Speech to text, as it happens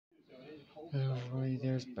Everybody,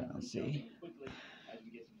 there's Bouncy.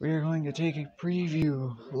 We are going to take a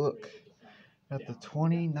preview look at the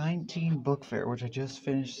 2019 book fair, which I just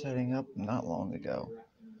finished setting up not long ago.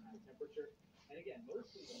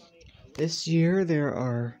 This year there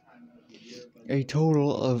are a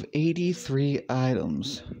total of 83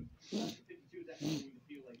 items,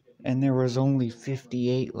 and there was only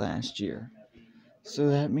 58 last year. So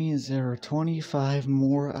that means there are 25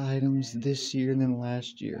 more items this year than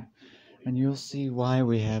last year, and you'll see why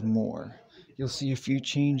we have more. You'll see a few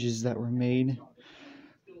changes that were made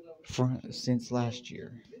since last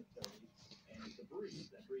year.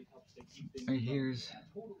 Right here's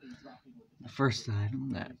the first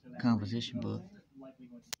item, that composition book.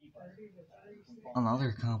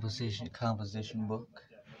 Another composition book.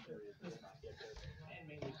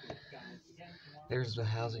 There's the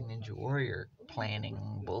Housing Ninja Warrior planning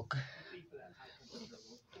book.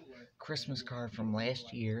 Christmas card from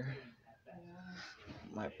last year.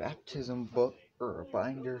 My baptism book, or a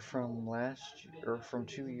binder from from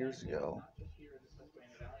 2 years ago.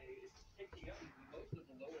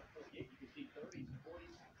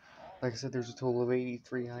 Like I said, there's a total of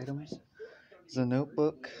 83 items. There's a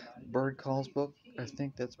notebook, Bird Calls book. I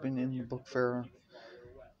think that's been in the book fair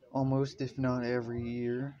almost, if not every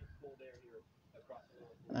year.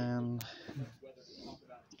 And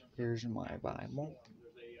here's my Bible.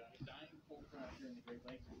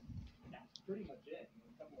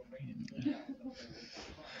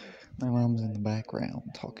 My mom's in the background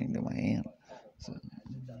talking to my aunt. So,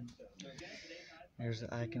 there's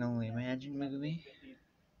the I Can Only Imagine movie.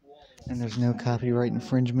 And there's no copyright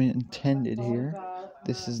infringement intended here.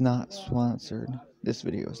 This is not sponsored. This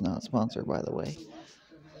video is not sponsored, by the way.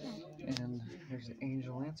 And there's the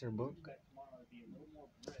Angel Answer book.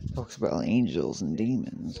 Talks about angels and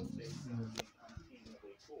demons.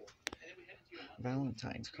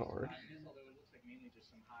 Valentine's card.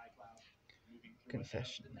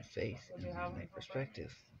 Confession of Faith in my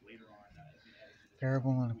Perspective.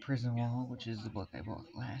 Parable on a Prison Wall, which is the book I bought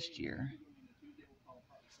last year.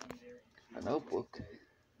 A notebook.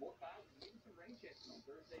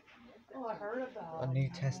 Oh, I heard about a New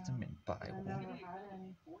Testament Bible.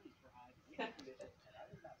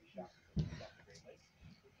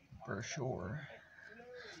 Brochure.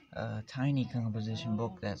 A tiny composition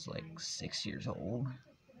book that's like 6 years old.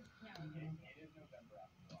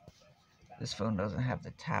 This phone doesn't have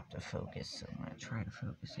the tap to focus, so I'm going to try to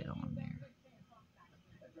focus it on there.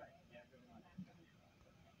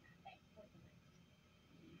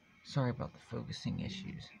 Sorry about the focusing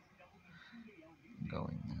issues.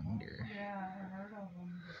 Going under. Yeah, I heard of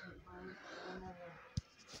them.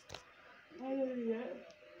 I never yet.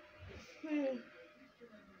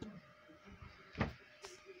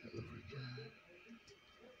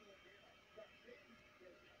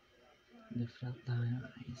 Lift up thine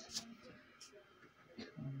eyes.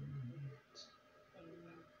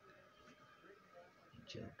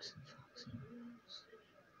 Jokes and foxy rules.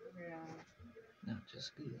 Yeah. Not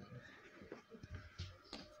just good.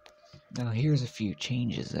 Now here's a few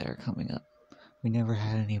changes that are coming up. We never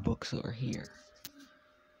had any books over here.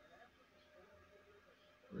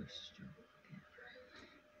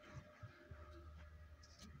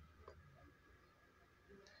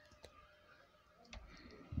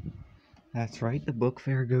 That's right, the book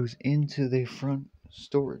fair goes into the front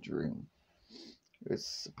storage room. It's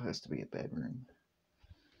supposed to be a bedroom.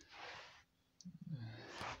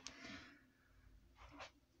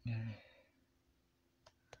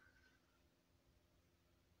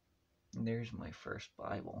 And there's my first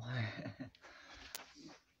Bible.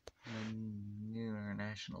 The New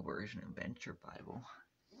International Version Adventure Bible.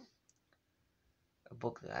 A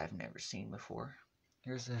book that I've never seen before.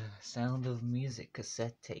 Here's a Sound of Music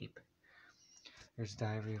cassette tape. There's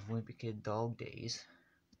Diary of Wimpy Kid Dog Days.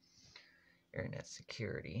 Internet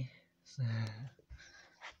Security.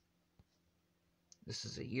 This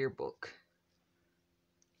is a yearbook.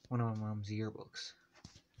 One of my mom's yearbooks.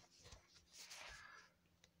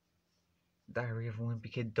 Diary of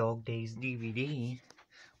Wimpy Kid Dog Days DVD,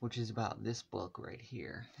 which is about this book right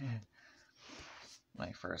here.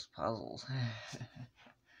 My first puzzles.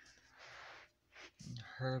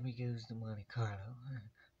 Herbie Goes to Monte Carlo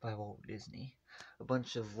by Walt Disney. A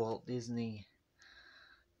bunch of Walt Disney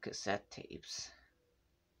cassette tapes.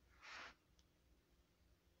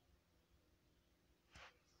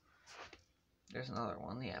 There's another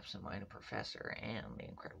one, The Absent-Minded Professor and The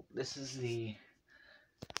Incredible. This is the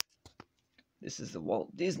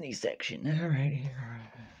Walt Disney section right here.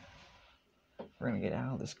 We're gonna get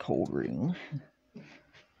out of this cold room.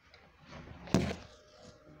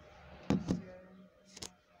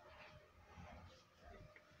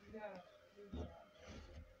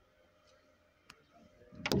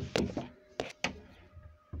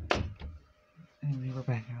 Anyway, we're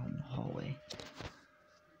back out in the hallway.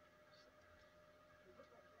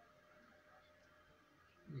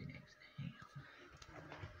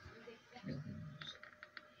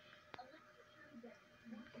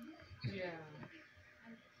 Yeah.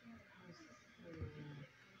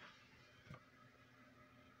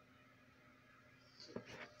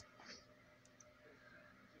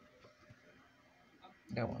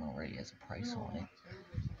 That one already has a price on it.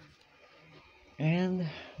 And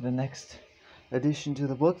the next addition to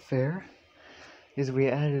the book fair is we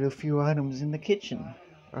added a few items in the kitchen.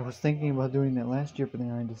 I was thinking about doing that last year, but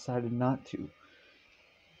then I decided not to.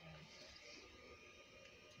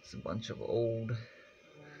 It's a bunch of old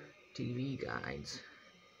TV guides.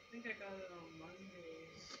 I think I got it on Monday.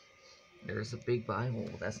 There's a big Bible.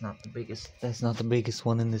 That's not the biggest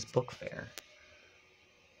one in this book fair.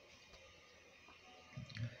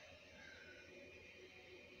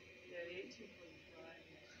 Yeah, the 1845.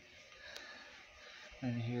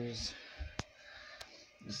 And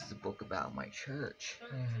this is a book about my church.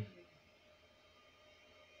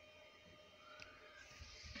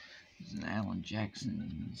 There's an Alan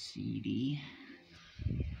Jackson CD.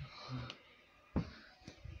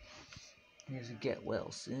 Here's a get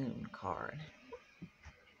well soon card.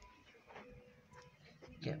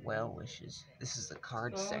 Get well wishes. This is the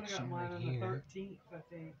card section right here. The 13th, I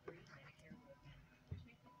think.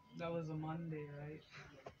 That was a Monday, right?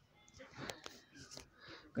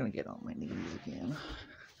 I'm gonna get on my knees again.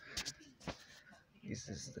 This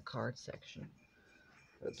is the card section.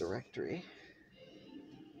 The directory.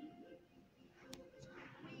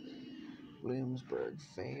 Bloomsburg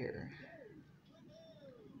Fair.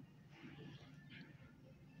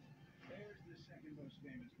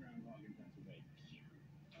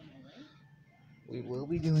 We will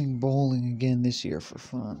be doing bowling again this year for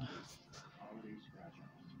fun.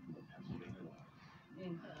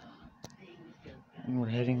 And we're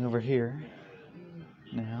heading over here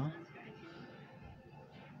now.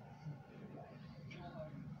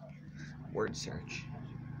 Word search.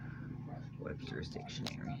 Webster's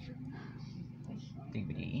Dictionary.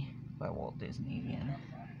 DVD by Walt Disney again.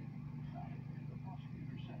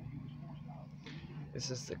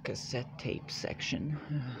 This is the cassette tape section.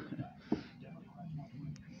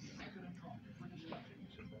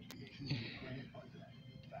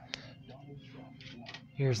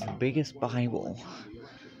 Here's the biggest Bible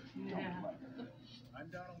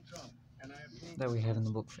that we have in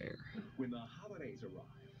the book fair.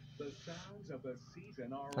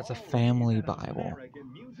 That's a family Bible.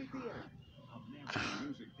 Music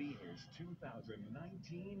Theater's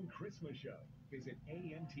 2019 Christmas show. Visit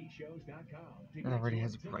amtshows.com. It already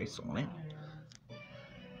has a price on it.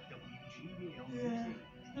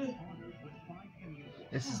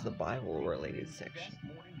 This is the Bible related section.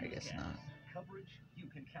 I guess not. Coverage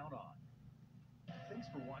you can count on. Thanks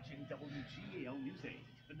for watching WGAL News 8,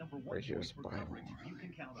 the number one Right here's choice for Bible. coverage you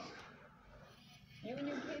can count on. You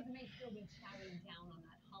and your kids may still be chowing down on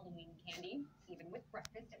that Halloween candy, even with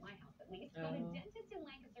breakfast at my house at least. But a dentist in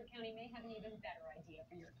Lancaster County may have an even better idea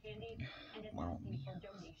for your candy and is asking for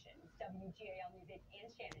donations. WGAL News 8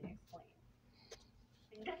 and Shannon explains.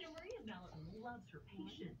 Dr. Maria Malin loves her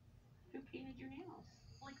patients. Who painted your nails?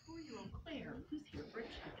 Like 4-year-old Claire, who's here for a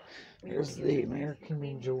checkup. Here's the American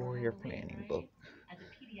Enjoy Your Planning book. As a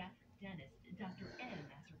pediatric dentist, Dr. M,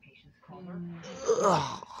 as her patients call her, is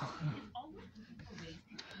always looking for ways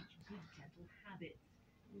to teach good dental habits.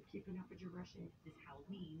 You're keeping up with your brushing. This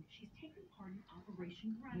Halloween, she's taken part in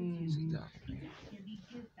Operation Gratitude, a candy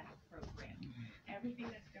give back program.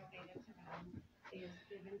 Everything that's donated to them is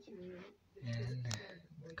given to And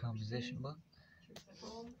the composition book.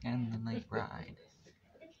 And the night ride.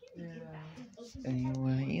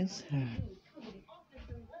 Anyways,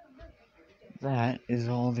 that is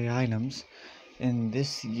all the items in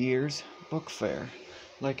this year's book fair.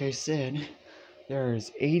 Like I said,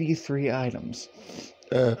 there's 83 items.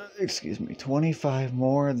 25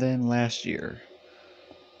 more than last year.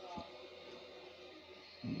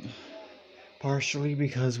 Partially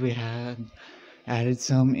because we had added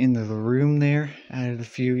some into the room there, added a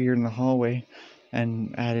few here in the hallway,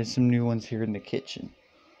 and added some new ones here in the kitchen.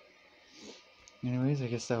 Anyways, I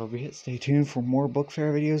guess that will be it. Stay tuned for more book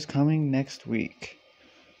fair videos coming next week.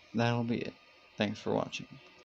 That'll be it. Thanks for watching.